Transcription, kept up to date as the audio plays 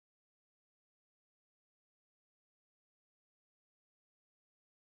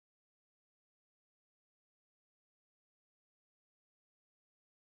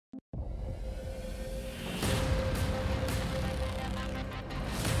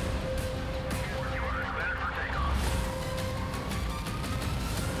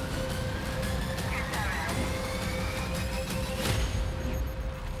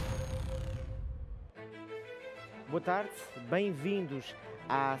boa tarde, bem-vindos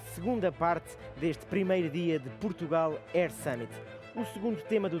à segunda parte deste primeiro dia de Portugal Air Summit. O segundo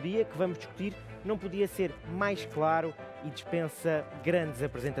tema do dia que vamos discutir não podia ser mais claro e dispensa grandes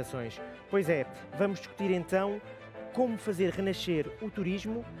apresentações. Pois é, vamos discutir então como fazer renascer o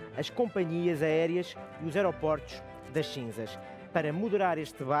turismo, as companhias aéreas e os aeroportos das cinzas. Para moderar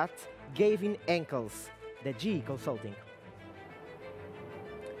este debate, Gavin Eccles, da GE Consulting.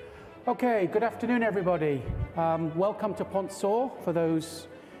 Okay, good afternoon everybody. Welcome to Pontsor for those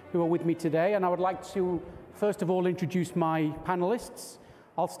who are with me today, and I would like to first of all introduce my panelists.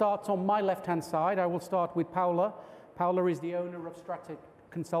 I'll start on my left-hand side. I will start with Paula. Paula is the owner of Strateg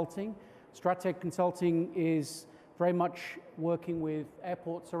Consulting. Strateg Consulting is very much working with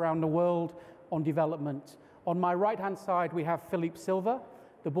airports around the world on development. On my right-hand side, we have Silva,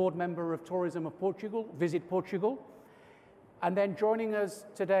 the board member of Turism of Portugal, Visit Portugal. And then joining us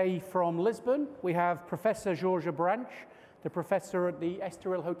today from Lisbon, we have Professor Jorge Abrantes, the professor at the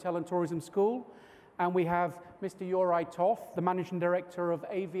ESHTE Hotel and Tourism School. And we have Mr. Juraj Toth, the managing director of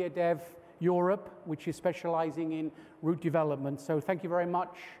AVIADEV Europe, which is specializing in route development. So thank you very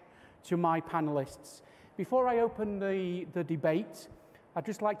much to my panelists. Before I open the debate, I'd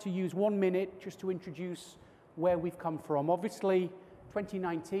just like to use 1 minute just to introduce where we've come from. Obviously,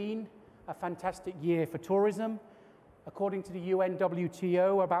 2019, a fantastic year for tourism. According to the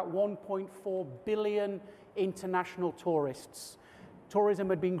UNWTO, about 1.4 billion international tourists.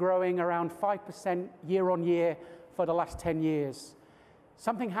 Tourism had been growing around 5% year on year for the last 10 years.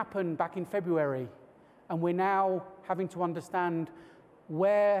 Something happened back in February, and we're now having to understand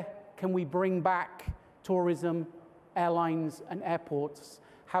where can we bring back tourism, airlines, and airports.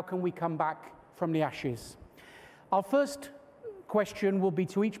 How can we come back from the ashes? Our first question will be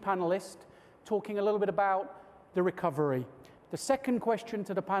to each panelist, talking a little bit about the recovery. The second question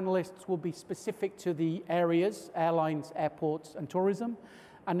to the panelists will be specific to the areas, airlines, airports, and tourism.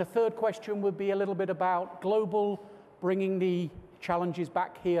 And the third question will be a little bit about global, bringing the challenges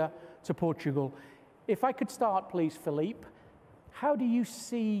back here to Portugal. If I could start, please, Filipa. How do you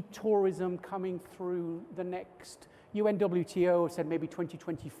see tourism coming through the next, UNWTO said maybe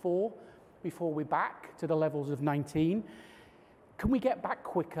 2024, before we're back to the levels of 19. Can we get back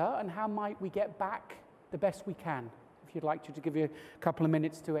quicker, and how might we get back the best we can? If you'd like to give you a couple of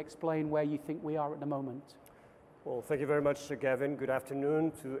minutes to explain where you think we are at the moment. Well, thank you very much, Gavin. Good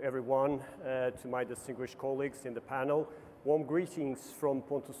afternoon to everyone, to my distinguished colleagues in the panel. Warm greetings from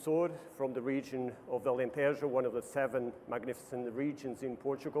Pontsor, from the region of Alentejo, one of the 7 magnificent regions in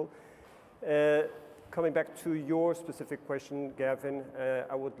Portugal. Coming back to your specific question, Gavin,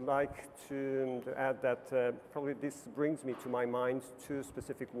 I would like to add that probably this brings me to my mind 2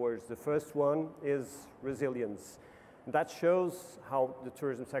 specific words. The first one is resilience. That shows how the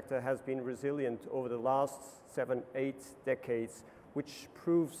tourism sector has been resilient over the last 7, 8 decades, which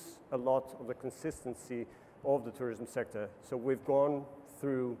proves a lot of the consistency of the tourism sector. So we've gone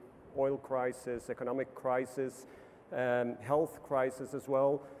through oil crisis, economic crisis, health crisis as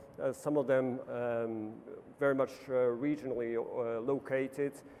well. Some of them very much regionally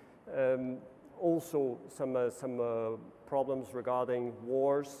located. Also some problems regarding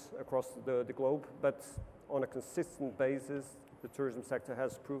wars across the globe, but on a consistent basis, the tourism sector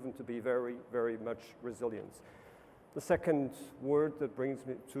has proven to be very, very much resilient. The second word that brings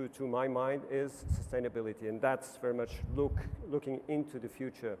me to my mind is sustainability, and that's very much looking into the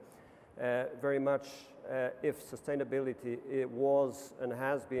future. Very much if sustainability it was and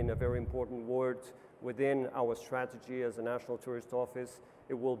has been a very important word within our strategy as a National Tourist Office,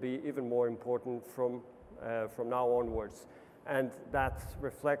 it will be even more important from now onwards. And that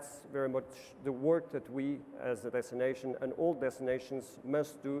reflects very much the work that we as a destination and all destinations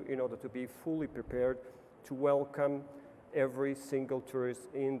must do in order to be fully prepared to welcome every single tourist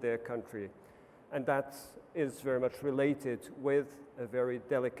in their country. And that is very much related with a very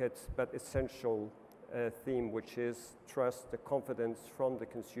delicate but essential theme, which is trust, the confidence from the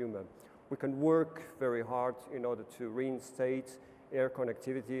consumer. We can work very hard in order to reinstate air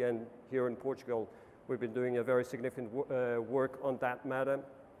connectivity, and here in Portugal, we've been doing a very significant work on that matter.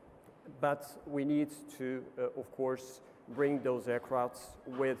 But we need to, of course, bring those aircrafts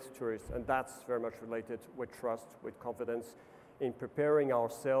with tourists, and that's very much related with trust, with confidence, in preparing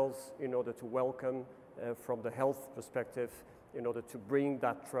ourselves in order to welcome from the health perspective, in order to bring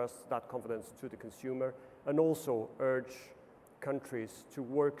that trust, that confidence to the consumer, and also urge countries to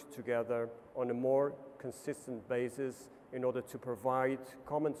work together on a more consistent basis in order to provide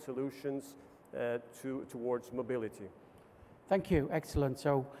common solutions towards mobility. Thank you, excellent.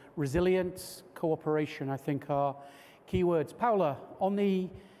 So resilience, cooperation, I think are keywords. Paula, on the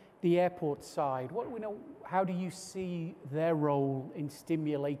airport side, how do you see their role in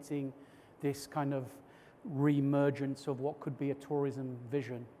stimulating this kind of re-emergence of what could be a tourism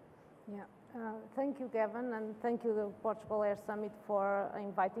vision? Yeah, thank you, Gavin, and thank you, the Portugal Air Summit, for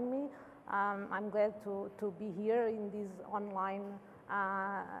inviting me. I'm glad to be here in this online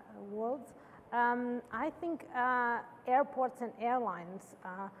world. I think airports and airlines,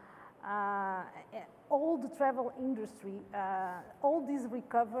 all the travel industry, all this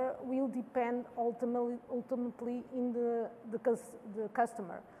recovery will depend ultimately in the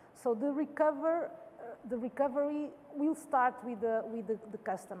customer. So the recovery will start with the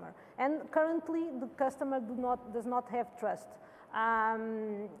customer, and currently the customer does not have trust.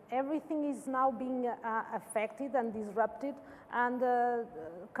 Everything is now being affected and disrupted, and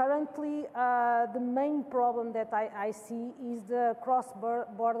currently the main problem that I see is the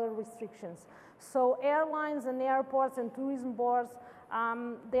cross-border restrictions. So airlines and airports and tourism boards,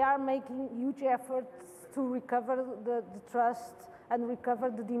 they are making huge efforts to recover the trust and recover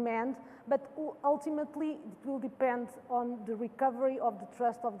the demand, but ultimately it will depend on the recovery of the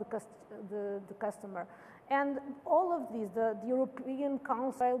trust of the customer. And all of these, the European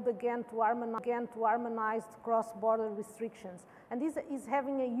Council failed again to harmonize cross-border restrictions, and this is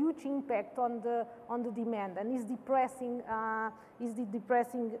having a huge impact on the demand, and is depressing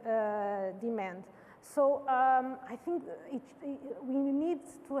demand. So I think we need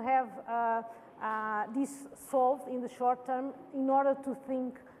to have this solved in the short term in order to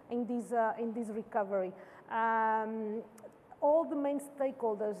think in this recovery. All the main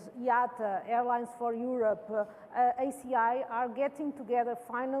stakeholders, EATA, Airlines for Europe, ACI, are getting together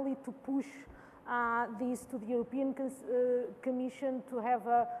finally to push this to the European Commission to have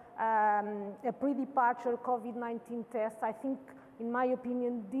a pre-departure COVID-19 test. I think, in my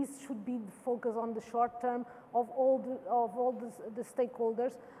opinion, this should be the focus on the short term of all the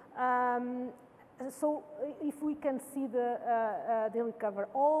stakeholders. So if we can see the recovery,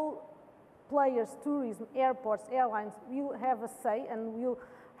 all players, tourism, airports, airlines will have a say, and will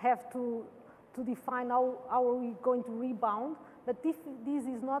have to define how are we going to rebound. But if this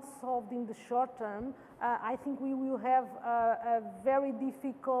is not solved in the short term, I think we will have a very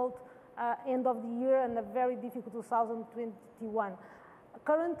difficult end of the year and a very difficult 2021.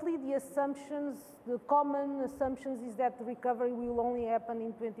 Currently, the assumptions, the common assumptions, is that the recovery will only happen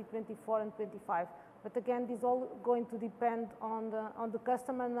in 2024 and 25. But again, this is all going to depend on the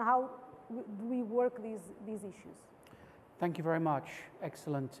customer and how do we work these issues. Thank you very much.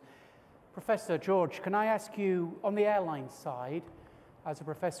 Excellent. Professor Jorge, can I ask you, on the airline side, as a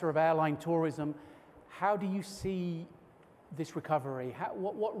professor of airline tourism, how do you see this recovery?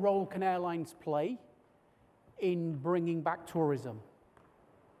 What role can airlines play in bringing back tourism?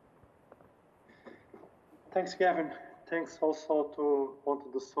 Thanks, Gavin. Thanks also to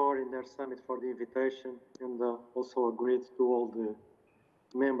Portugal in their summit for the invitation, and also agreed to all the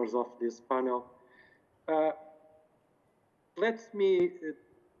members of this panel. Let me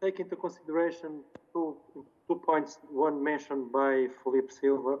take into consideration two points, one mentioned by Filipa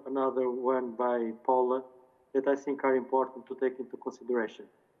Silva, another one by Paula, that I think are important to take into consideration.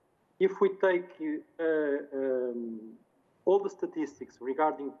 If we take all the statistics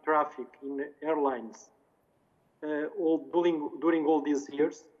regarding traffic in airlines during all these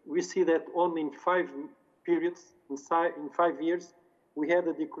years, we see that only in 5 periods, in 5 years, we had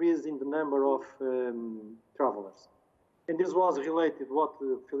a decrease in the number of travelers. And this was related to what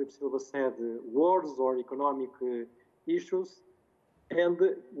Filipa Silva said, wars or economic issues. And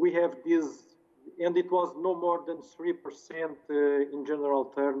we have this, and it was no more than 3% in general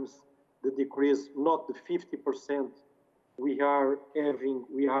terms, the decrease, not the 50% we are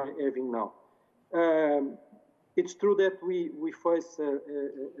having now. It's true that we face a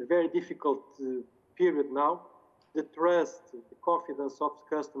very difficult period now. The trust, the confidence of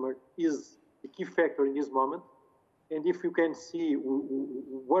the customer is the key factor in this moment. And if you can see,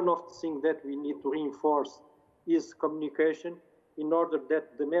 one of the things that we need to reinforce is communication, in order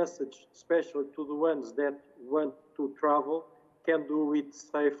that the message, especially to the ones that want to travel, can do it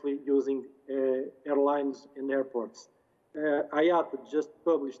safely using airlines and airports. IATA just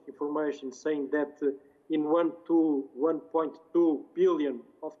published information saying that in 1.2 billion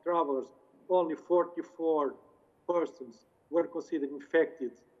of travelers, only 44 persons were considered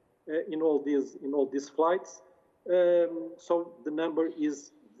infected in all these flights. So the number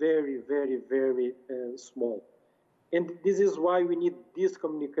is very, very, very small. And this is why we need these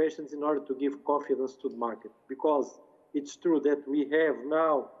communications in order to give confidence to the market, because it's true that we have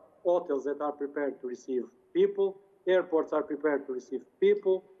now hotels that are prepared to receive people, airports are prepared to receive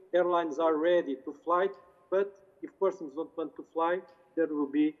people, airlines are ready to fly, but if persons don't want to fly, there will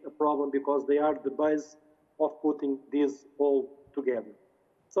be a problem, because they are the base of putting this all together.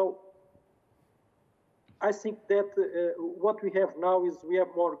 So I think that what we have now is we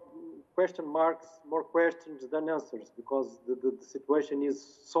have more question marks, more questions than answers, because the situation is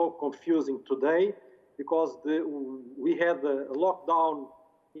so confusing today, because we had a lockdown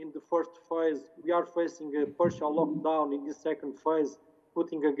in the first phase. We are facing a partial lockdown in the second phase,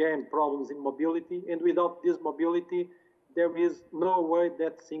 putting again problems in mobility. And without this mobility, there is no way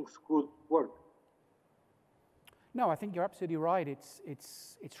that things could work. No, I think you're absolutely right.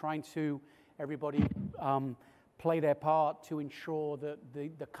 It's trying to everybody play their part to ensure that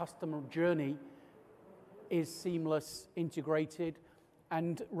the customer journey is seamless, integrated,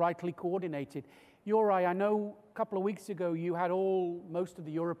 and rightly coordinated. Juraj, I know a couple of weeks ago you had most of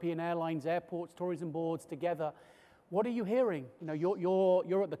the European airlines, airports, tourism boards together. What are you hearing? You know,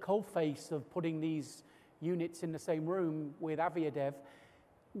 you're at the coalface of putting these units in the same room with AVIADEV.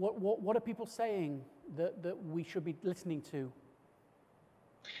 What are people saying that we should be listening to?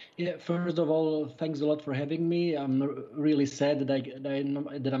 Yeah, first of all, thanks a lot for having me. I'm really sad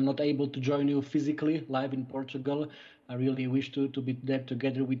that I'm not able to join you physically live in Portugal. I really wish to be there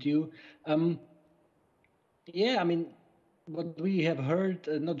together with you. Yeah, I mean, what we have heard,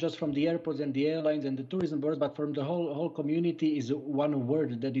 not just from the airports and the airlines and the tourism boards, but from the whole community, is one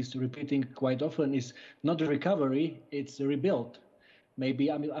word that is repeating quite often: is not recovery, it's rebuild.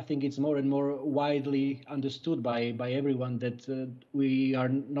 Maybe, I mean, I think it's more and more widely understood by everyone that we are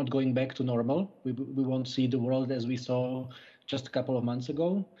not going back to normal. We won't see the world as we saw just a couple of months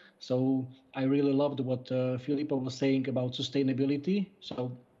ago. So I really loved what Filipa was saying about sustainability.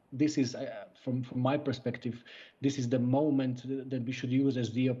 So this is, from my perspective, this is the moment that we should use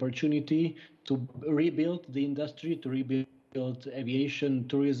as the opportunity to rebuild the industry, to rebuild aviation,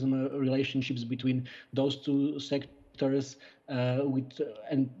 tourism relationships between those two sectors,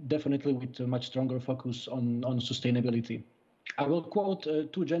 and definitely with a much stronger focus on sustainability. I will quote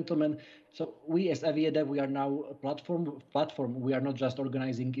two gentlemen. So we as AVIADEV, we are now a platform. We are not just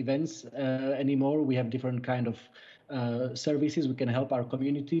organizing events anymore. We have different kind of services. We can help our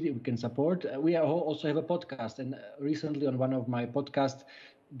community. We can support. We also have a podcast. And recently on one of my podcast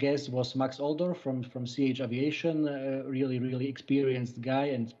guests was Max Oldor from CH Aviation, really experienced guy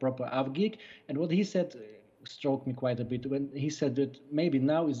and proper avgeek. And what he said struck me quite a bit when he said that maybe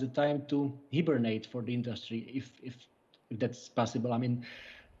now is the time to hibernate for the industry, if that's possible. I mean,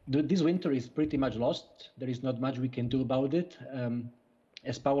 this winter is pretty much lost. There is not much we can do about it.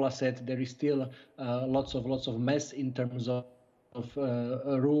 As Paula said, there is still lots of mess in terms of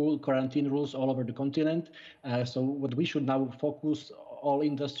quarantine rules all over the continent. So what we should now focus, all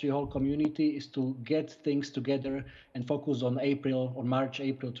industry, whole community, is to get things together and focus on March,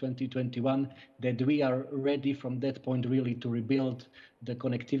 April 2021, that we are ready from that point really to rebuild the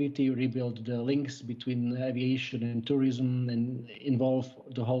connectivity, rebuild the links between aviation and tourism, and involve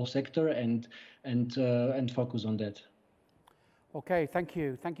the whole sector and focus on that. Okay, thank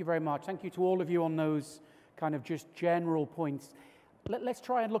you. Thank you very much. Thank you to all of you on those kind of just general points. Let's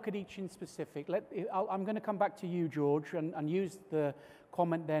try and look at each in specific. I'm going to come back to you, George, and use the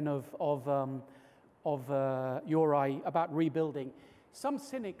comment then of Juraj about rebuilding. Some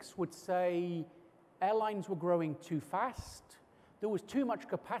cynics would say airlines were growing too fast. There was too much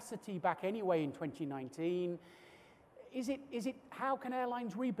capacity back anyway in 2019. Is it? How can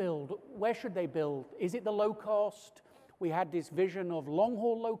airlines rebuild? Where should they build? Is it the low cost? We had this vision of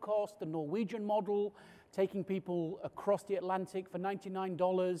long-haul low cost, the Norwegian model, taking people across the Atlantic for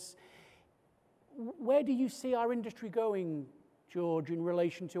 $99. Where do you see our industry going, George, in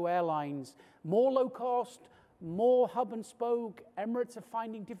relation to airlines? More low cost, more hub and spoke? Emirates are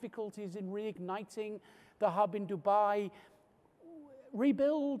finding difficulties in reigniting the hub in Dubai.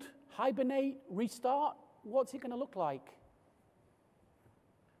 Rebuild, hibernate, restart? What's it going to look like?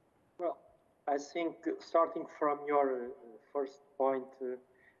 Well, I think starting from your first point,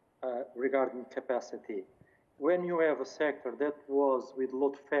 regarding capacity. When you have a sector that was with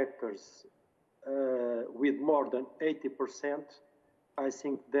load factors with more than 80%, I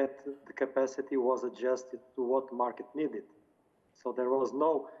think that the capacity was adjusted to what the market needed. So there was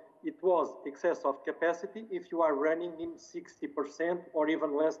it was excess of capacity if you are running in 60% or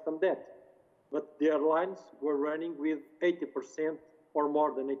even less than that. But the airlines were running with 80% or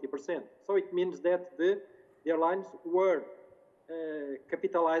more than 80%. So it means that the airlines were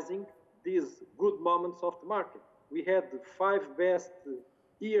capitalizing these good moments of the market. We had the 5 best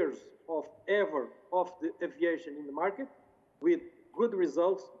years ever of the aviation in the market with good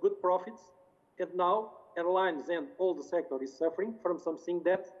results, good profits, and now airlines and all the sector is suffering from something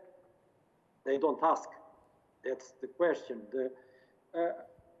that they don't ask. That's the question.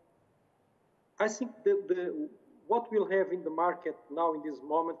 I think what we'll have in the market now in this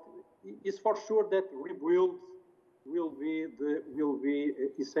moment is for sure that rebuild will be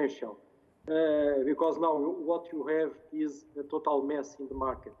essential, because now what you have is a total mess in the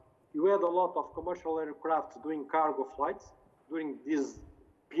market. You had a lot of commercial aircraft doing cargo flights during this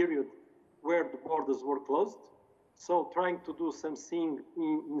period where the borders were closed. So trying to do something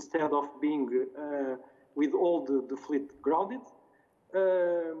instead of being with all the fleet grounded.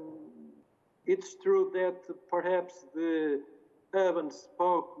 It's true that perhaps the hub and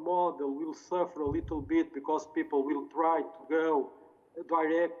spoke model will suffer a little bit because people will try to go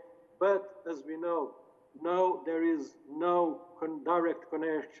direct, but as we know, no, there is no direct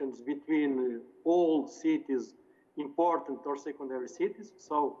connections between all cities, important or secondary cities.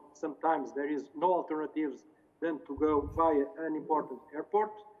 So sometimes there is no alternatives than to go via an important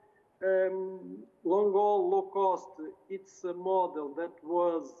airport. Long haul, low cost, it's a model that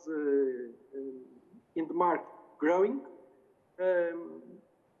was in the market growing,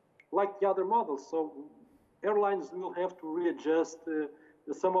 like the other models. So airlines will have to readjust.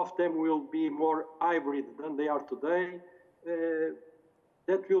 Some of them will be more hybrid than they are today.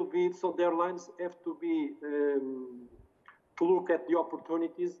 That will be, so the airlines have to be, to look at the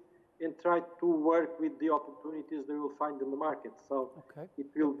opportunities and try to work with the opportunities they will find in the market. So it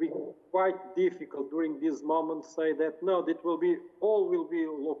will be quite difficult during this moment to say that, no, it will be, all will be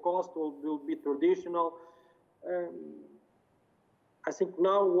low cost, all will be traditional. I think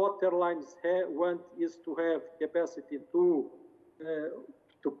now what airlines want is to have capacity to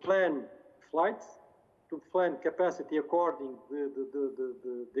plan flights, to plan capacity according to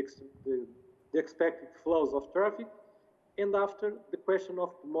the expected flows of traffic, and after the question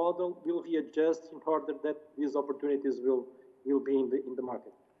of the model will readjust in order that these opportunities will be in the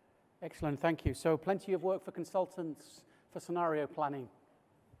market. Excellent, thank you. So plenty of work for consultants for scenario planning.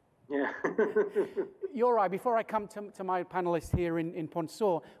 Yeah. Juraj, before I come to my panelists here in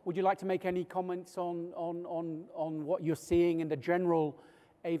Pontsor, would you like to make any comments on what you're seeing in the general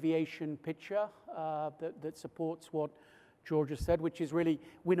aviation picture that supports what George has said, which is really,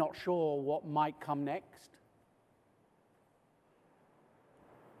 we're not sure what might come next?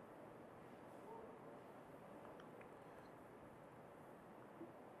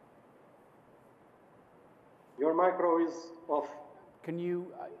 Your micro is off. Can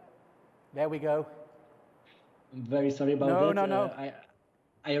you, there we go. I'm very sorry about that. No.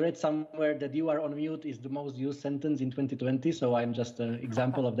 I read somewhere that "you are on mute" is the most used sentence in 2020, so I'm just an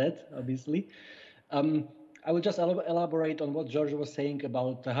example of that, obviously. I will just elaborate on what George was saying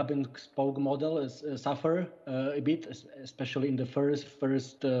about the hub and spoke model suffer a bit, especially in the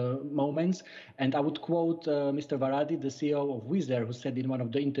first moments. And I would quote Mr. Varadi, the CEO of Wizz Air, who said in one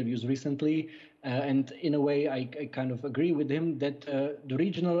of the interviews recently, and in a way I kind of agree with him, that the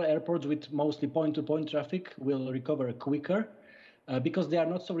regional airports with mostly point-to-point traffic will recover quicker because they are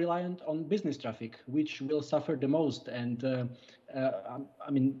not so reliant on business traffic, which will suffer the most. And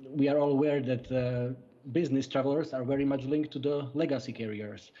I mean, we are all aware that business travelers are very much linked to the legacy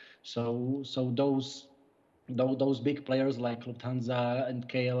carriers. So those big players like Lufthansa and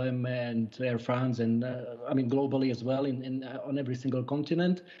KLM and Air France and I mean globally as well on every single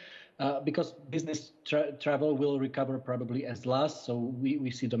continent, because business travel will recover probably as last. So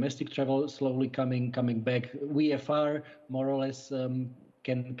we see domestic travel slowly coming back. VFR more or less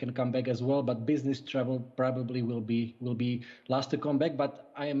can come back as well, but business travel probably will be last to come back.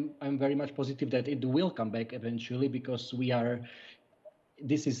 But I'm very much positive that it will come back eventually, because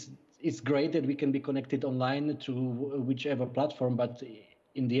it's great that we can be connected online to whichever platform, but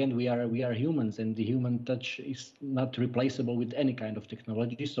in the end we are humans, and the human touch is not replaceable with any kind of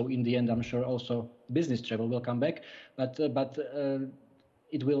technology. So in the end, I'm sure also business travel will come back, but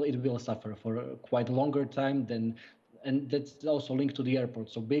it will suffer for quite a longer time than. And that's also linked to the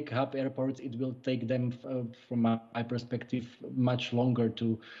airports. So big hub airports, it will take them, from my perspective, much longer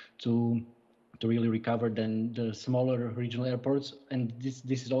to really recover than the smaller regional airports. And this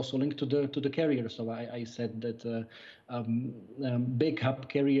is also linked to the carriers. So I said that big hub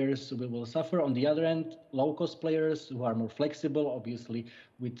carriers will suffer. On the other end, low-cost players who are more flexible, obviously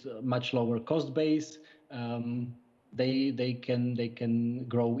with much lower cost base, they can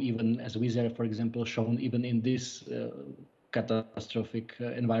grow, even as Wizz Air, for example, shown even in this catastrophic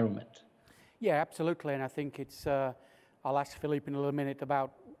environment. Yeah, absolutely. And I think it's, I'll ask Filipa in a little minute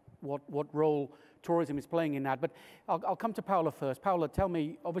about what role tourism is playing in that. But I'll come to Paula first. Paula, tell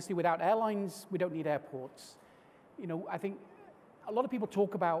me, obviously without airlines, we don't need airports. You know, I think a lot of people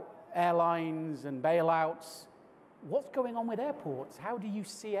talk about airlines and bailouts. What's going on with airports? How do you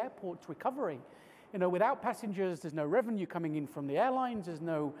see airports recovering? you know, without passengers, there's no revenue coming in from the airlines, there's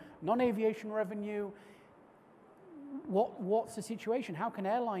no non-aviation revenue. What's the situation? How can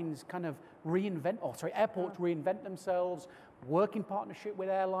airlines kind of airports reinvent themselves, work in partnership with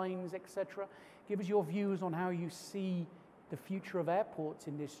airlines, etc.? Give us your views on how you see the future of airports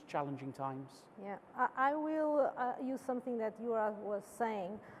in these challenging times. Yeah, I will use something that Juraj was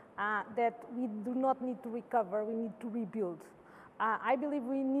saying, that we do not need to recover, we need to rebuild. I believe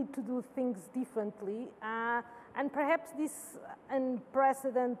we need to do things differently, and perhaps this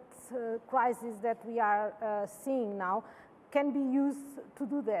unprecedented crisis that we are seeing now can be used to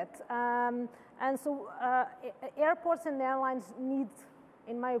do that. And so airports and airlines need,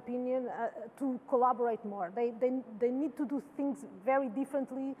 in my opinion, to collaborate more. They need to do things very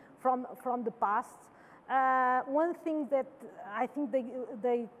differently from the past. One thing that I think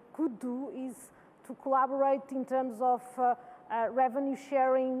they could do is to collaborate in terms of revenue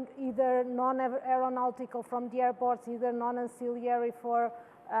sharing, either non-aeronautical from the airports, either non-ancillary for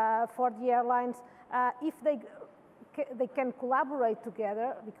the airlines. If they can collaborate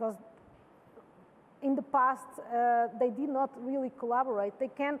together, because in the past they did not really collaborate, they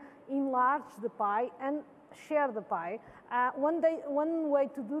can enlarge the pie and share the pie. One way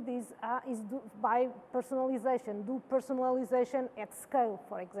to do this is by personalization. Do personalization at scale,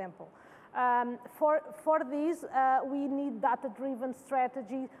 for example. For this, we need data-driven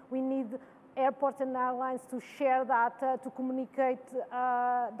strategy. We need airports and airlines to share data, to communicate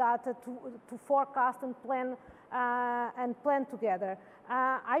data, to forecast and plan together.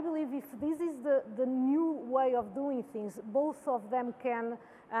 I believe if this is the new way of doing things, both of them can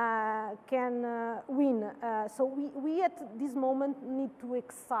win. So we at this moment need to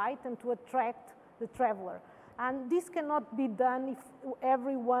excite and to attract the traveler. And this cannot be done if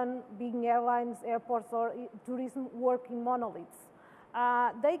everyone, being airlines, airports, or tourism, work in monoliths.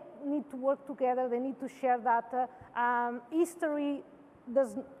 They need to work together, they need to share data. History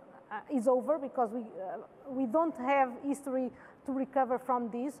is over because we don't have history to recover from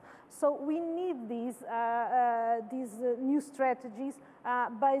this. So we need these new strategies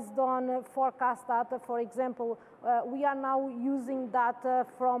based on forecast data. For example, we are now using data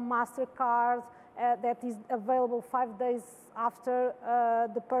from MasterCard that is available 5 days after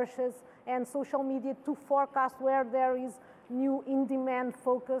the purchase, and social media to forecast where there is new in-demand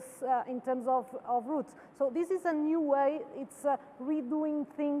focus in terms of routes. So this is a new way. It's redoing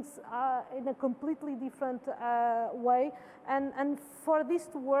things in a completely different way. And for this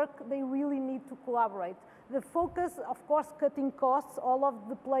to work, they really need to collaborate. The focus, of course, cutting costs. All of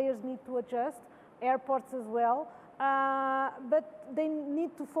the players need to adjust, airports as well. But they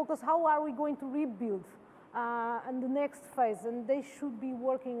need to focus, how are we going to rebuild and the next phase? And they should be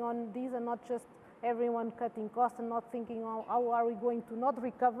working on this and not just everyone cutting costs and not thinking, oh, how are we going to not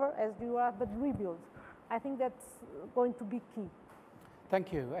recover as you are, but rebuild. I think that's going to be key.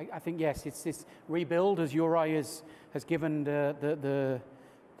 Thank you. I think, yes, it's this rebuild, as Juraj has given the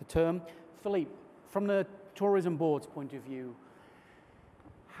term. Filipa, from the tourism board's point of view,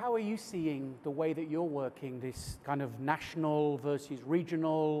 how are you seeing the way that you're working, this kind of national versus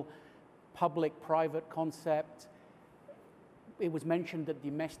regional, public-private concept? It was mentioned that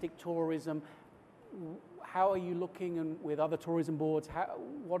domestic tourism. How are you looking with other tourism boards?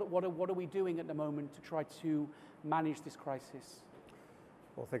 What are we doing at the moment to try to manage this crisis?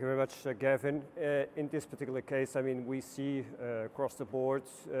 Well, thank you very much, Gavin. In this particular case, I mean, we see across the board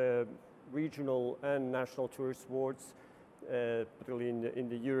regional and national tourist boards, particularly in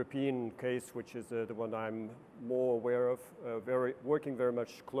the European case, which is the one I'm more aware of, working very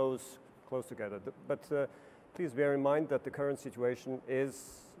much close together. But please bear in mind that the current situation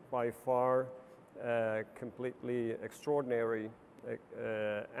is by far completely extraordinary,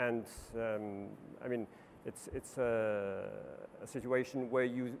 and I mean, it's a situation where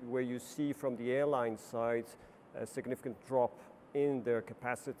you see from the airline side a significant drop in their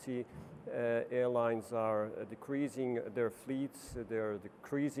capacity. Airlines are decreasing their fleets, they're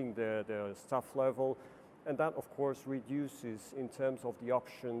decreasing their staff level, and that of course reduces in terms of the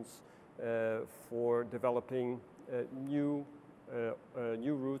options for developing new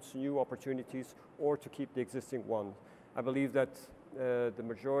routes, new opportunities, or to keep the existing one. I believe that the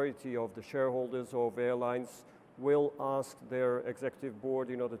majority of the shareholders of airlines will ask their executive board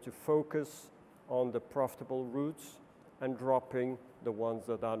in order to focus on the profitable routes and dropping the ones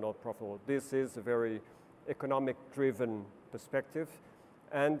that are not profitable. This is a very economic-driven perspective,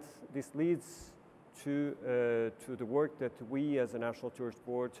 and this leads to the work that we as a National Tourist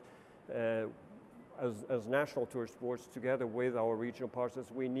Board, as national tourist boards, together with our regional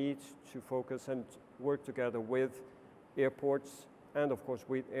partners, we need to focus and work together with airports and of course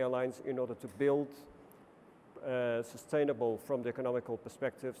with airlines in order to build sustainable, from the economical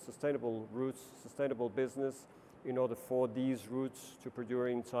perspective, sustainable routes, sustainable business in order for these routes to perdure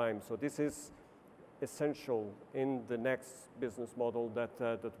in time. So this is essential in the next business model that,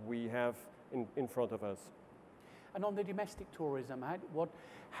 that we have in front of us. And on the domestic tourism,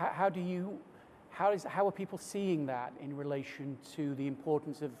 how are people seeing that in relation to the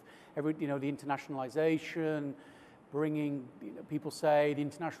importance of the internationalization, bringing, people say the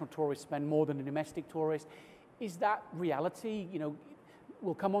international tourists spend more than the domestic tourists. Is that reality?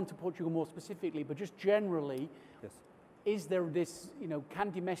 We'll come on to Portugal more specifically, but just generally, yes. Is there this,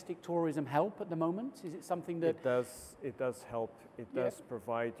 can domestic tourism help at the moment? Is it something that... It does help. It does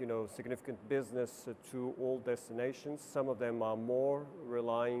provide, significant business to all destinations. Some of them are more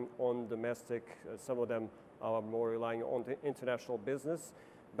relying on domestic, some of them are more relying on the international business,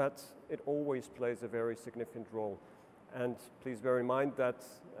 but it always plays a very significant role. And please bear in mind that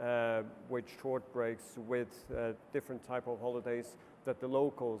with short breaks, with different type of holidays that the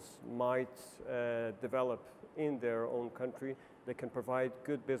locals might develop in their own country, they can provide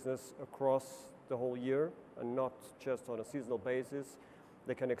good business across the whole year and not just on a seasonal basis.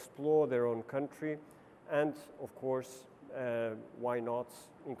 They can explore their own country, and of course, why not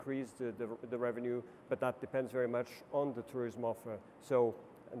increase the revenue, but that depends very much on the tourism offer. So,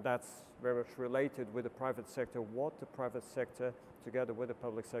 and that's very much related with the private sector, what the private sector together with the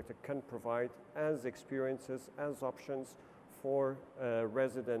public sector can provide as experiences, as options for a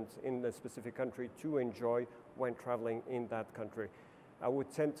resident in a specific country to enjoy when traveling in that country. I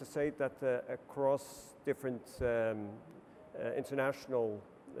would tend to say that across different international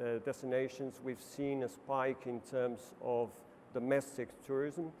destinations, we've seen a spike in terms of domestic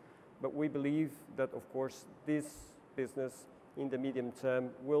tourism, but we believe that, of course, this business in the medium term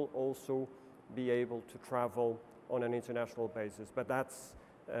will also be able to travel on an international basis. But that's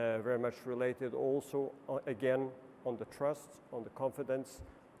very much related also, again, on the trust, on the confidence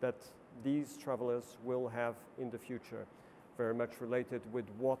that these travelers will have in the future. Very much related with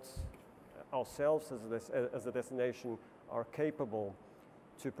what ourselves as a destination are capable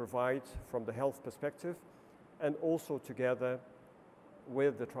to provide from the health perspective, and also together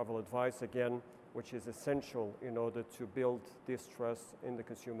with the travel advice, again, which is essential in order to build this trust in the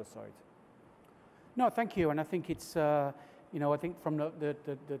consumer side. No, thank you. And I think it's, I think from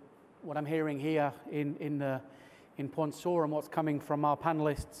what I'm hearing here in Ponsor and what's coming from our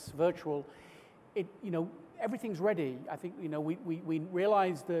panelists virtual, everything's ready. I think, we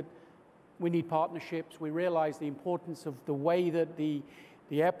realize that we need partnerships. We realize the importance of the way that the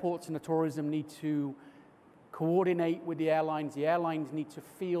airports and the tourism need to coordinate with the airlines. The airlines need to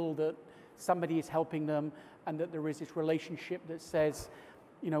feel that somebody is helping them, and that there is this relationship that says,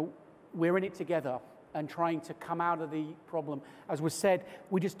 we're in it together and trying to come out of the problem. As was said,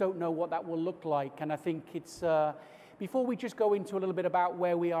 we just don't know what that will look like. And I think it's, before we just go into a little bit about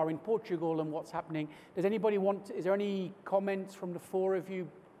where we are in Portugal and what's happening, is there any comments from the four of you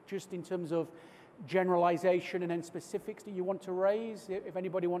just in terms of generalization and then specifics that you want to raise? If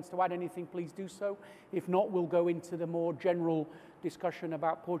anybody wants to add anything, please do so. If not, we'll go into the more general discussion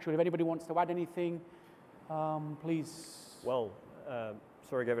about Portugal. If anybody wants to add anything, please. Well,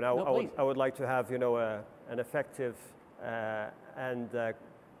 sorry, Gavin, I would like to have, an effective and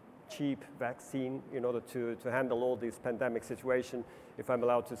cheap vaccine in order to handle all this pandemic situation, if I'm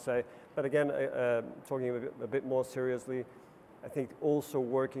allowed to say. But again, talking a bit more seriously, I think also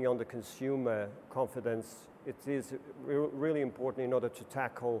working on the consumer confidence, it is really important in order to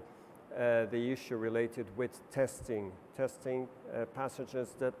tackle the issue related with testing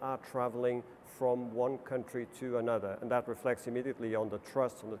passengers that are traveling from one country to another, and that reflects immediately on the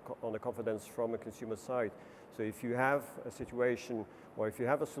trust, on the confidence from a consumer side. So if you have a situation, or if you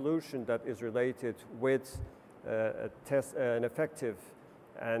have a solution that is related with an effective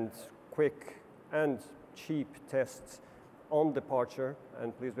and quick and cheap tests on departure,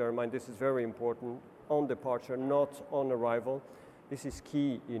 and please bear in mind this is very important, on departure, not on arrival. This is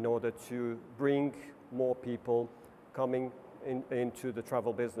key in order to bring more people coming into the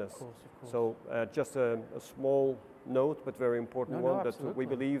travel business. Of course. So just a small note, but very important one, that we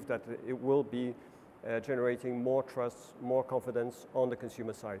believe that it will be generating more trust, more confidence on the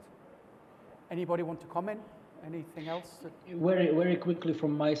consumer side. Anybody want to comment? Anything else? Very, very quickly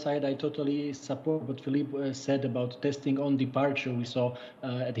from my side, I totally support what Filipa said about testing on departure. We saw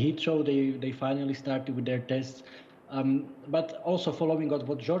at Heathrow, they finally started with their tests. But also following on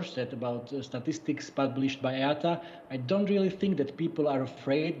what Jorge said about statistics published by IATA, I don't really think that people are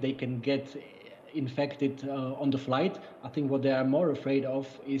afraid they can get infected on the flight. I think what they are more afraid of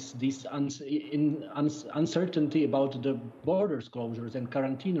is this uncertainty about the borders closures and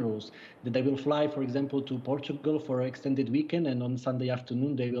quarantine rules, that they will fly, for example, to Portugal for an extended weekend, and on Sunday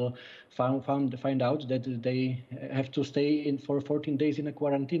afternoon they will find out that they have to stay in for 14 days in a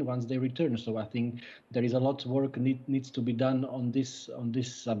quarantine once they return. So I think there is a lot of work needs to be done on this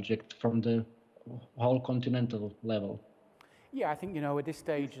subject from the whole continental level. Yeah, I think, at this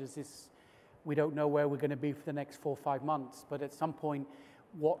stage, we don't know where we're going to be for the next 4 or 5 months, but at some point,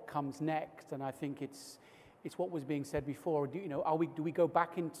 what comes next? And I think it's what was being said before. Do we go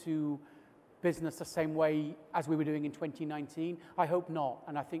back into business the same way as we were doing in 2019? I hope not.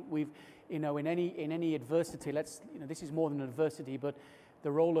 And I think we've, in any adversity, this is more than adversity, but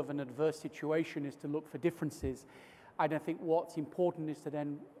the role of an adverse situation is to look for differences. And I think what's important is to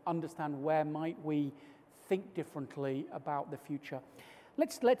then understand where might we think differently about the future.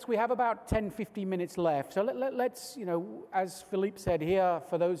 We have about 10-15 minutes left. So let's, as Filipa said here,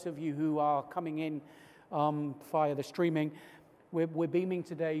 for those of you who are coming in via the streaming, we're beaming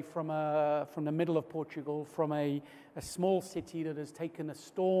today from the middle of Portugal, from a small city that has taken a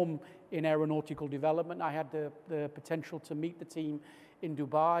storm in aeronautical development. I had the potential to meet the team in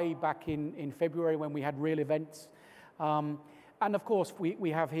Dubai back in February when we had real events. And of course,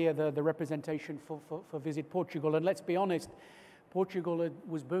 we have here the representation for Visit Portugal. And let's be honest, Portugal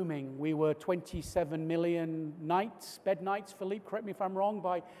was booming. We were 27 million bed nights, Filipa, correct me if I'm wrong,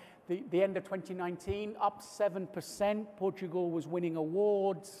 by the end of 2019, up 7%. Portugal was winning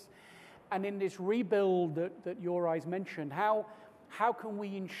awards. And in this rebuild that Juraj mentioned, how can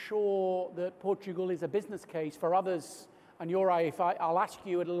we ensure that Portugal is a business case for others? And Juraj, I'll ask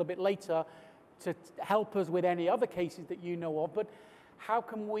you a little bit later to help us with any other cases that you know of, but how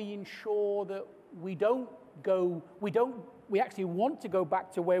can we ensure that we actually want to go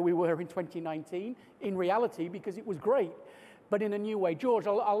back to where we were in 2019 in reality, because it was great, but in a new way. Jorge,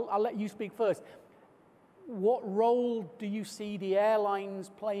 I'll let you speak first. What role do you see the airlines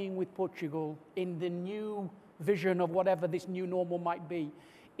playing with Portugal in the new vision of whatever this new normal might be?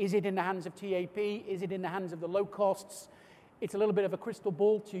 Is it in the hands of TAP? Is it in the hands of the low costs? It's a little bit of a crystal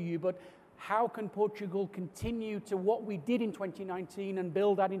ball to you, but how can Portugal continue to what we did in 2019 and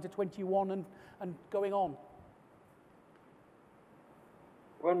build that into 21 and going on?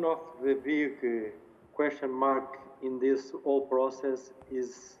 One of the big question mark in this whole process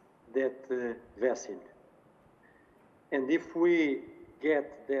is that vaccine. And if we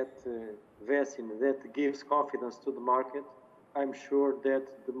get that vaccine that gives confidence to the market, I'm sure that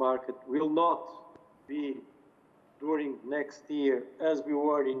the market will not be during next year as we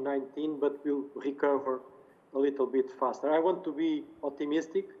were in 19, but will recover a little bit faster. I want to be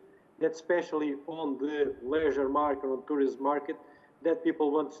optimistic that especially on the leisure market, on tourism market, that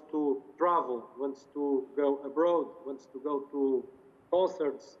people want to travel, wants to go abroad, wants to go to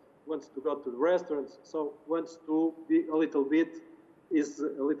concerts, wants to go to restaurants, so wants to be is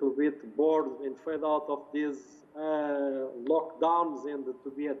a little bit bored and fed out of these lockdowns and to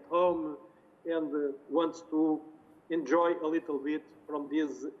be at home, and wants to enjoy a little bit from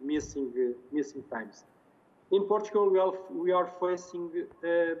these missing times. In Portugal, we are facing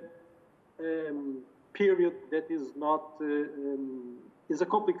a period that is not is a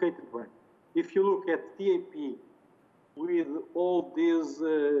complicated one. If you look at TAP with all this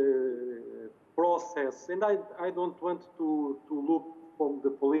process, and I don't want to look from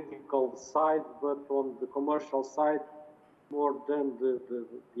the political side, but on the commercial side more than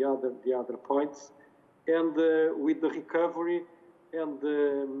the other points. And with the recovery, and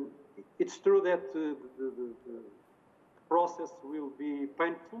it's true that the process will be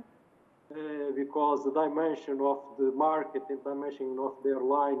painful because the dimension of the market and dimension of the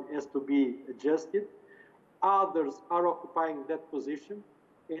airline has to be adjusted. Others are occupying that position,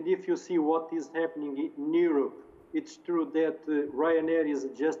 and if you see what is happening in Europe, it's true that Ryanair is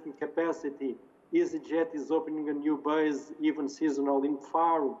adjusting capacity. EasyJet is opening a new base, even seasonal, in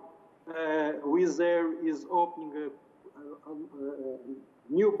Faro. Wizz Air is opening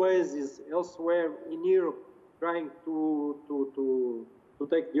new bases elsewhere in Europe, trying to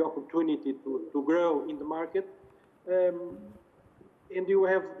take the opportunity to grow in the market. And you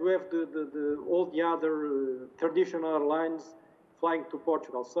have all the other traditional airlines flying to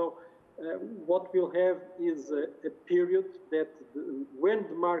Portugal. So what we'll have is a period that when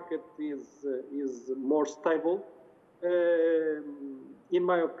the market is more stable, in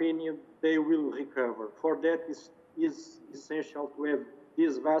my opinion, they will recover. For that is essential to have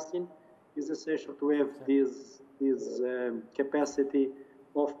this vaccine, is essential to have this capacity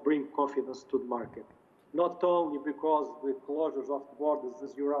of bring confidence to the market. not only because the closures of the borders,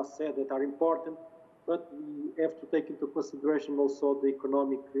 as Juraj said, that are important, but we have to take into consideration also the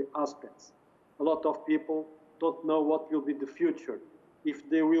economic aspects. A lot of people don't know what will be the future, if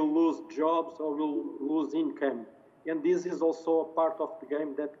they will lose jobs or will lose income. And this is also a part of the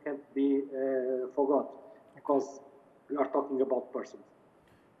game that can't be forgot, because we are talking about persons.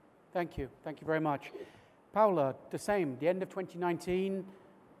 Thank you very much. Paula, the same, the end of 2019,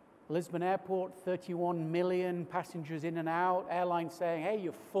 Lisbon Airport, 31 million passengers in and out, airlines saying, hey,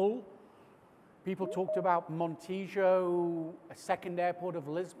 you're full. People talked about Montijo, a second airport of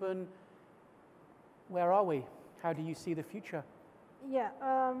Lisbon. Where are we? How do you see the future? Yeah,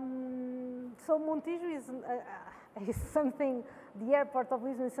 so Montijo is something, the airport of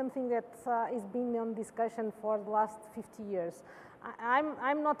Lisbon is something that is being on discussion for the last 50 years.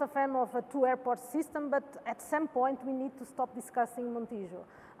 I'm not a fan of a two-airport system, but at some point we need to stop discussing Montijo.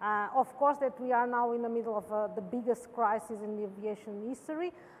 Of course that we are now in the middle of the biggest crisis in the aviation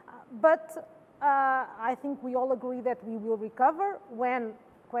history, but I think we all agree that we will recover when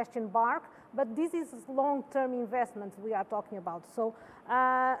question mark, but this is long-term investments we are talking about. So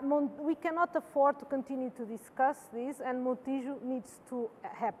we cannot afford to continue to discuss this, and Montijo needs to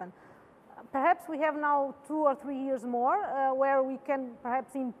happen. Perhaps we have now 2 or 3 years more where we can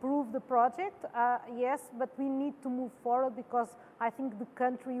perhaps improve the project, yes, but we need to move forward because I think the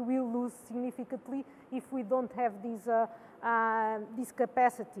country will lose significantly if we don't have this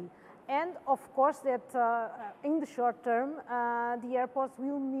capacity. And of course that in the short term, the airports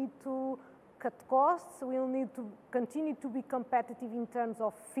will need to cut costs, will need to continue to be competitive in terms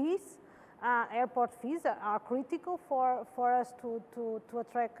of fees. Airport fees are critical for us to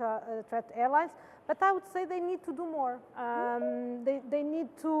attract airlines, but I would say they need to do more. They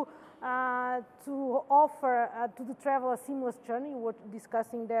need to offer to the traveler a seamless journey. We were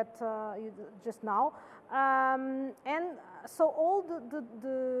discussing that just now. And so all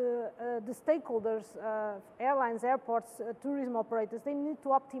the stakeholders, airlines, airports, tourism operators, they need to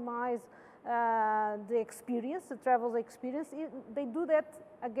optimize the experience, the travel experience. They do that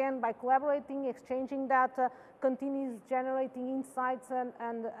again by collaborating, exchanging data, continues generating insights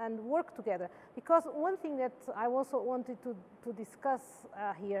and work together. Because one thing that I also wanted to discuss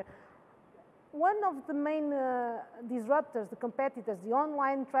here, one of the main disruptors, the competitors, the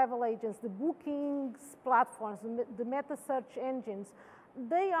online travel agents, the bookings platforms, the meta search engines,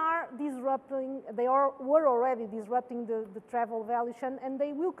 they are disrupting, were already disrupting the travel value chain, and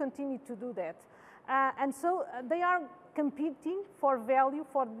they will continue to do that. And so they are competing for value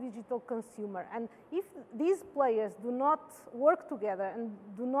for the digital consumer. And if these players do not work together and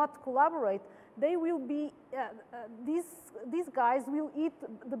do not collaborate, they will be, these guys will eat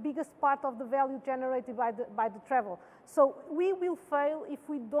the biggest part of the value generated by the travel. So we will fail if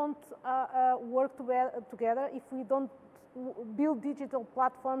we don't work together, if we don't build digital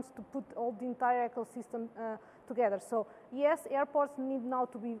platforms to put all the entire ecosystem together. So yes, airports need now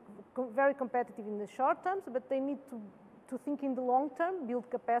to be very competitive in the short terms, but they need to think in the long term, build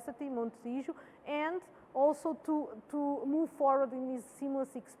capacity, Montijo, and also to move forward in this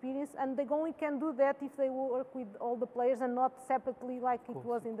seamless experience. And they only can do that if they work with all the players and not separately like it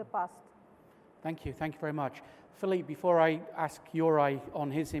was in the past. Thank you very much. Filipa, before I ask Juraj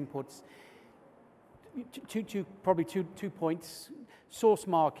on his inputs, probably two points. Source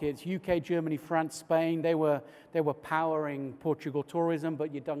markets, UK, Germany, France, Spain, they were powering Portugal tourism,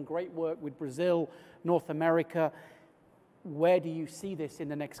 but you've done great work with Brazil, North America. Where do you see this in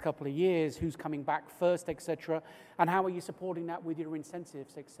the next couple of years? Who's coming back first, etc.? And how are you supporting that with your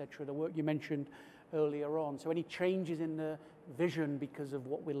incentives, etc.? The work you mentioned earlier on. So any changes in the vision because of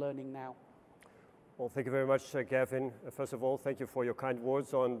what we're learning now? Well, thank you very much, Gavin. First of all, thank you for your kind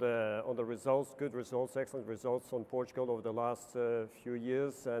words on the results, good results, excellent results on Portugal over the last few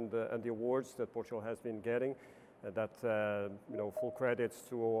years, and the awards that Portugal has been getting. That full credits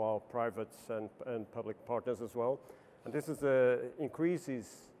to all our private and public partners as well. And this is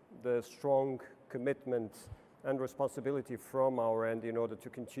increases the strong commitment and responsibility from our end in order to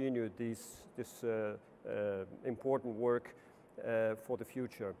continue this important work for the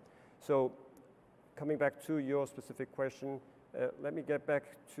future. So, coming back to your specific question, let me get back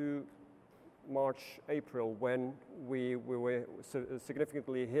to March, April, when we were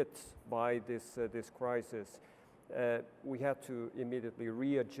significantly hit by this crisis. We had to immediately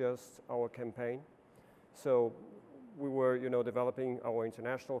readjust our campaign. So we were, developing our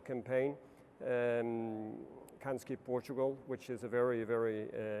international campaign, Can't Skip Portugal, which is a very, very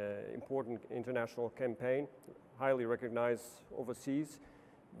important international campaign, highly recognized overseas.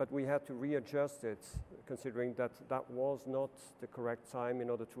 but we had to readjust it, considering that that was not the correct time in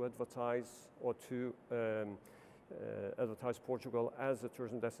order to advertise or to advertise Portugal as a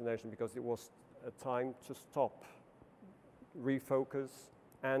tourism destination, because it was a time to stop, refocus,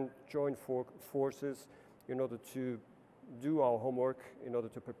 and join forces in order to do our homework, in order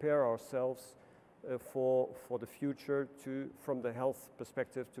to prepare ourselves for the future, from the health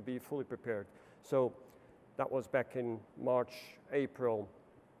perspective, to be fully prepared. So that was back in March, April,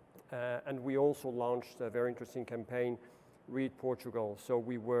 and we also launched a very interesting campaign, Read Portugal. So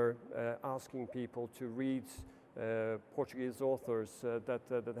we were asking people to read Portuguese authors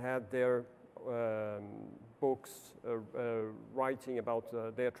that had their books writing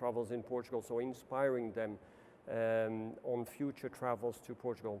about their travels in Portugal, so inspiring them on future travels to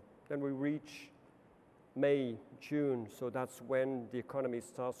Portugal. Then we reach May, June, so that's when the economy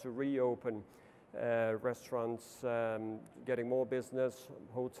starts to reopen. Restaurants getting more business,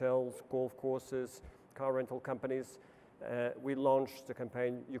 hotels, golf courses, car rental companies. We launched the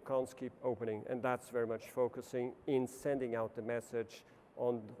campaign, You Can't Keep Opening, and that's very much focusing in sending out the message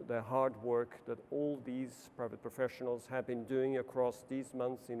on the hard work that all these private professionals have been doing across these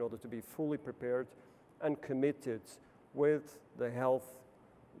months in order to be fully prepared and committed with the health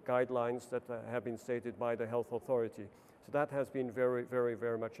guidelines that have been stated by the health authority. So that has been very, very,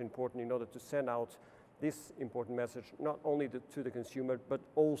 very much important in order to send out this important message, not only to the consumer, but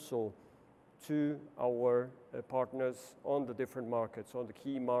also to our partners on the different markets, on the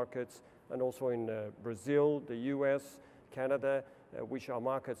key markets, and also in Brazil, the US, Canada, which are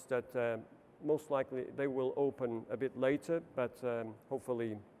markets that most likely they will open a bit later, but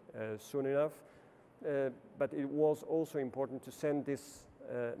hopefully soon enough. But it was also important to send this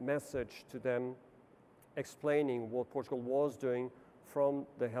message to them, explaining what Portugal was doing from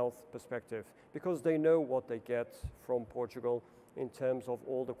the health perspective, because they know what they get from Portugal in terms of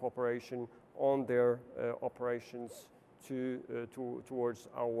all the cooperation on their operations towards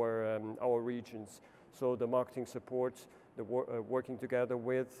our regions. So the marketing support, the working together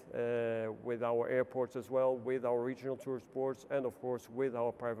with our airports as well, with our regional tourist boards, and of course with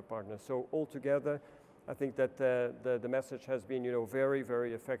our private partners. So altogether, I think that the message has been, very,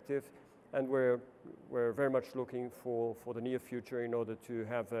 very effective, and we're very much looking for the near future in order to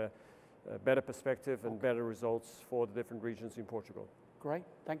have a better perspective and better results for the different regions in Portugal. Great,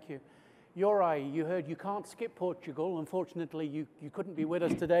 thank you. Juraj, you heard you can't skip Portugal. Unfortunately, you couldn't be with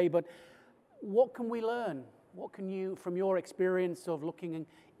us today, but what can we learn? What can you, from your experience of looking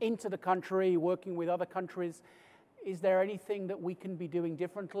into the country, working with other countries, is there anything that we can be doing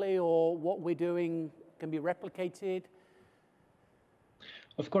differently, or what we're doing can be replicated?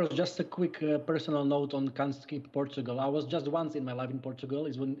 Of course, just a quick personal note on Can't Skip Portugal. I was just once in my life in Portugal.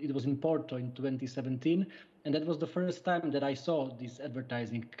 It was in Porto in 2017, and that was the first time that I saw this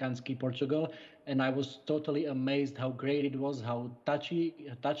advertising, Can't Skip Portugal, and I was totally amazed how great it was, how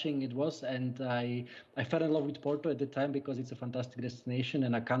touching it was, and I fell in love with Porto at the time because it's a fantastic destination,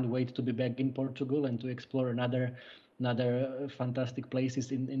 and I can't wait to be back in Portugal and to explore another fantastic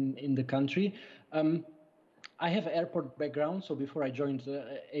places in the country. I have an airport background, so before I joined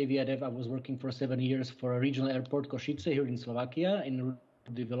AVIADEV, I was working for 7 years for a regional airport, Košice, here in Slovakia, in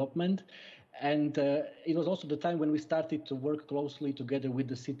development. And it was also the time when we started to work closely together with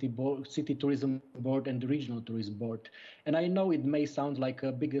the city tourism board and the regional tourism board. And I know it may sound like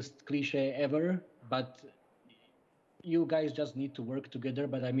a biggest cliche ever, but you guys just need to work together,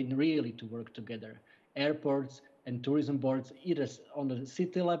 but I mean really to work together. Airports and tourism boards, either on the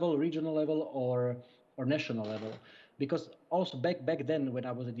city level, regional level, or national level, because also back then when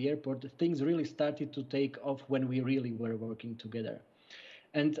I was at the airport, things really started to take off when we really were working together.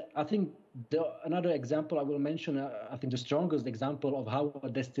 And I think another example I will mention, I think the strongest example of how a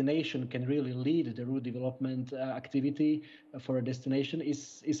destination can really lead the route development activity for a destination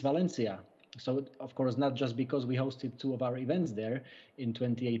is Valencia. So of course, not just because we hosted 2 of our events there in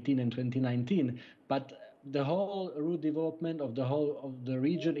 2018 and 2019, but the whole route development of the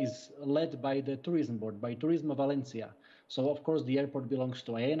region is led by the tourism board, by Turismo Valencia. So of course the airport belongs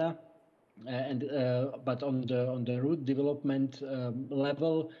to AENA, but on the route development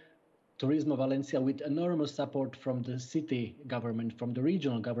level, Turismo Valencia, with enormous support from the city government, from the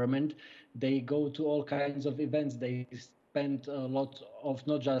regional government, they go to all kinds of events. They spend a lot of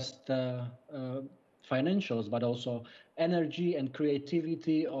not just financials, but also energy and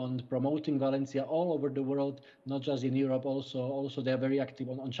creativity on promoting Valencia all over the world, not just in Europe. Also they're very active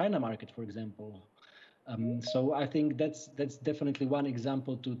on China market, for example. So I think that's definitely one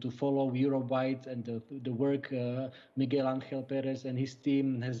example to follow Eurowide, and the work Miguel Angel Perez and his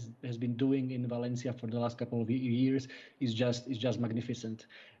team has been doing in Valencia for the last couple of years is just magnificent.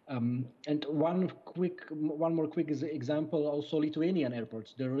 And one more quick example, also Lithuanian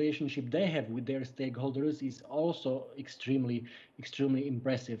airports. The relationship they have with their stakeholders is also extremely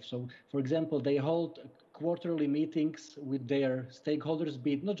impressive. So, for example, they hold quarterly meetings with their stakeholders,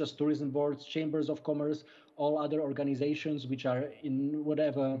 be it not just tourism boards, chambers of commerce, all other organizations which are in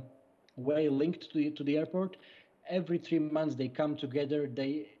whatever way linked to the airport. Every 3 months they come together,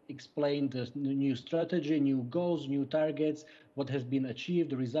 they explain the new strategy, new goals, new targets, what has been achieved,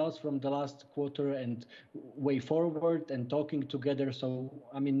 the results from the last quarter and way forward, and talking together. So,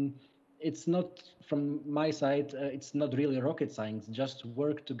 I mean, it's not, from my side, it's not really rocket science, just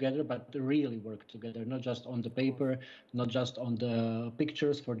work together, but really work together, not just on the paper, not just on the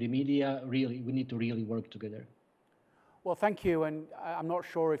pictures for the media. Really, we need to really work together. Well, thank you, and I'm not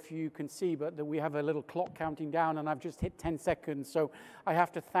sure if you can see, but we have a little clock counting down, and I've just hit 10 seconds, so I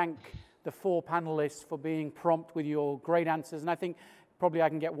have to thank the 4 panelists for being prompt with your great answers, and I think probably I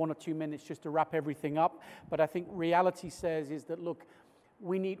can get 1 or 2 minutes just to wrap everything up, but I think reality says is that, look,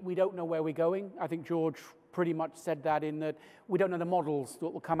 we don't know where we're going. I think George pretty much said that, in that we don't know the models that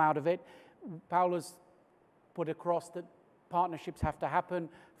will come out of it. Paula's put across that partnerships have to happen.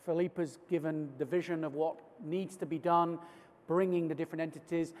 Filipa's given the vision of what needs to be done, bringing the different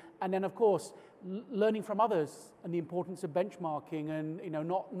entities, and then of course learning from others and the importance of benchmarking, and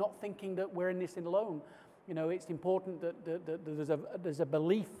not thinking that we're in this alone. It's important that there's a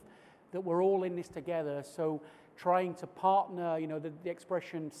belief that we're all in this together. So trying to partner, the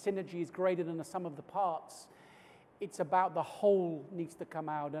expression synergy is greater than the sum of the parts. It's about the whole needs to come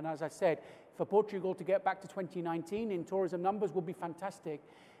out. And as I said, for Portugal to get back to 2019 in tourism numbers would be fantastic.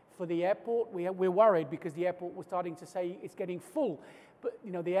 For the airport, we're worried because the airport was starting to say it's getting full. But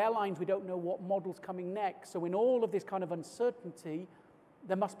the airlines, we don't know what model's coming next. So in all of this kind of uncertainty,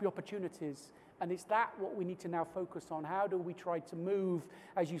 there must be opportunities. And it's what we need to now focus on. How do we try to move,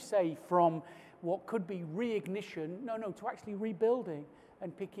 as you say, from what could be reignition, to actually rebuilding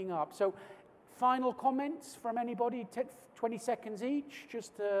and picking up. So final comments from anybody, 20 seconds each.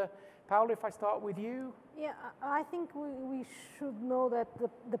 Just Paula, if I start with you. Yeah, I think we should know that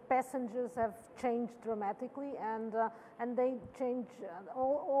the passengers have changed dramatically, and they change.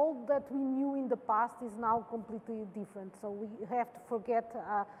 All that we knew in the past is now completely different. So we have to forget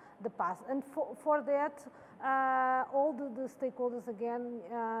the past, and for that, all the stakeholders again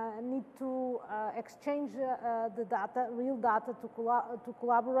need to exchange the data, real data, to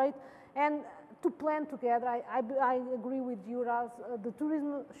collaborate and to plan together. I agree with Juraj. The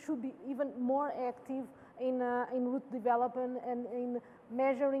tourism should be even more active in route development and in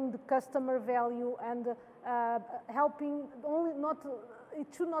measuring the customer value and helping it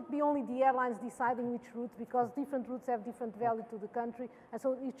should not be only the airlines deciding which route, because different routes have different value to the country, and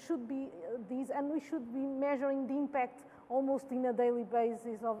so it should be these, and we should be measuring the impact almost in a daily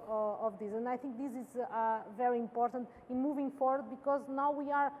basis of this. And I think this is very important in moving forward, because now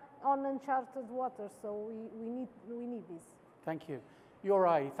we are on uncharted waters, so we need this. Thank you.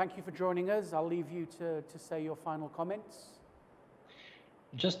 Juraj, thank you for joining us. I'll leave you to say your final comments.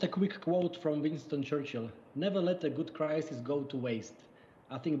 Just a quick quote from Winston Churchill: "Never let a good crisis go to waste."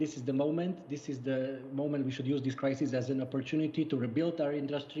 I think this is the moment. This is the moment we should use this crisis as an opportunity to rebuild our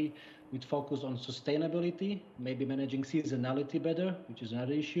industry with focus on sustainability, maybe managing seasonality better, which is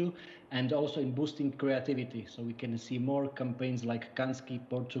another issue, and also in boosting creativity, so we can see more campaigns like Kanski,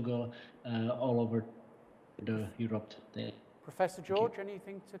 Portugal, all over Europe. Professor George,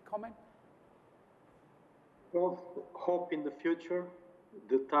 anything to comment? Well, hope in the future.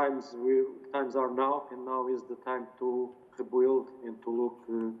 The times are now, and now is the time to rebuild and to look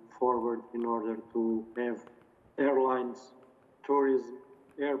forward in order to have airlines, tourism,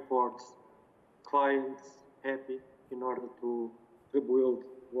 airports, clients happy, in order to rebuild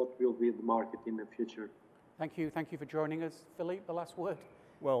what will be the market in the future. Thank you for joining us. Filipa, the last word.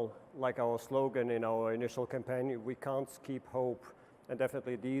 Well, like our slogan in our initial campaign, we can't keep hope, and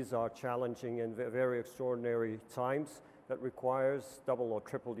definitely these are challenging and very extraordinary times that requires double or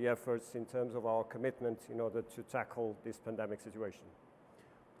triple the efforts in terms of our commitment in order to tackle this pandemic situation.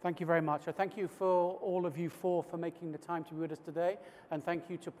 Thank you very much. I thank you for all of you for making the time to be with us today, and thank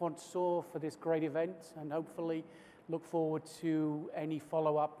you to Pontsor for this great event, and hopefully look forward to any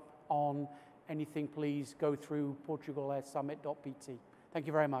follow-up on anything. Please go through portugalairssummit.pt. Thank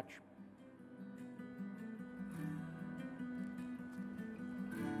you very much.